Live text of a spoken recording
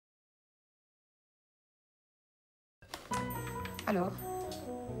Alors?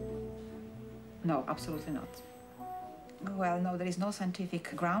 No, absolutely not. Well, no, there is no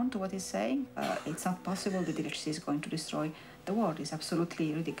scientific ground to what he's saying. It's not possible that electricity is going to destroy the world. It's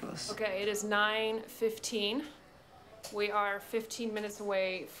absolutely ridiculous. Okay, it is 9:15. We are 15 minutes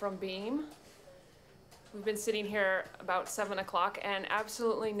away from beam. We've been sitting here about 7 o'clock and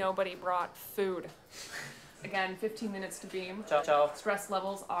absolutely nobody brought food. Again, 15 minutes to beam. Ciao, ciao. Stress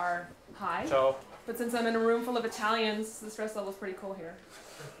levels are high. Ciao. But since I'm in a room full of Italians, the stress level's pretty cool here.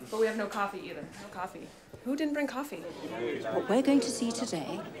 But we have no coffee either. No coffee. Who didn't bring coffee? What we're going to see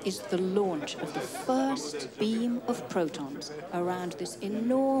today is the launch of the first beam of protons around this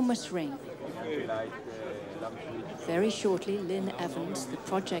enormous ring. Very shortly, Lynn Evans, the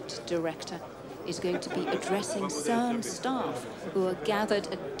project director, is going to be addressing CERN staff who are gathered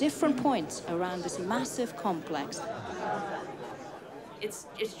at different points around this massive complex. It's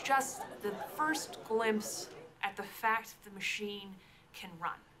just the first glimpse at the fact that the machine can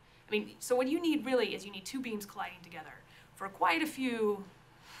run. I mean, so what you need really is you need two beams colliding together for quite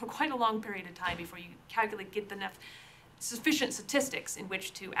a long period of time before you get enough sufficient statistics in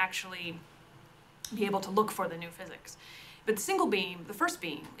which to actually be able to look for the new physics. But the single beam, the first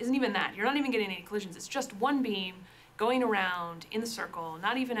beam, isn't even that. You're not even getting any collisions. It's just one beam going around in the circle,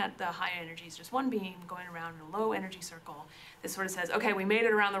 not even at the high energies, just one beam going around in a low energy circle that sort of says, okay, we made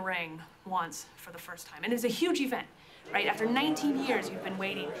it around the ring once for the first time. And it's a huge event, right? After 19 years, you've been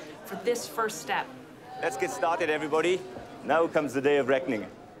waiting for this first step. Let's get started, everybody. Now comes the day of reckoning.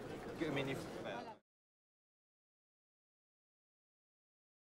 I mean, if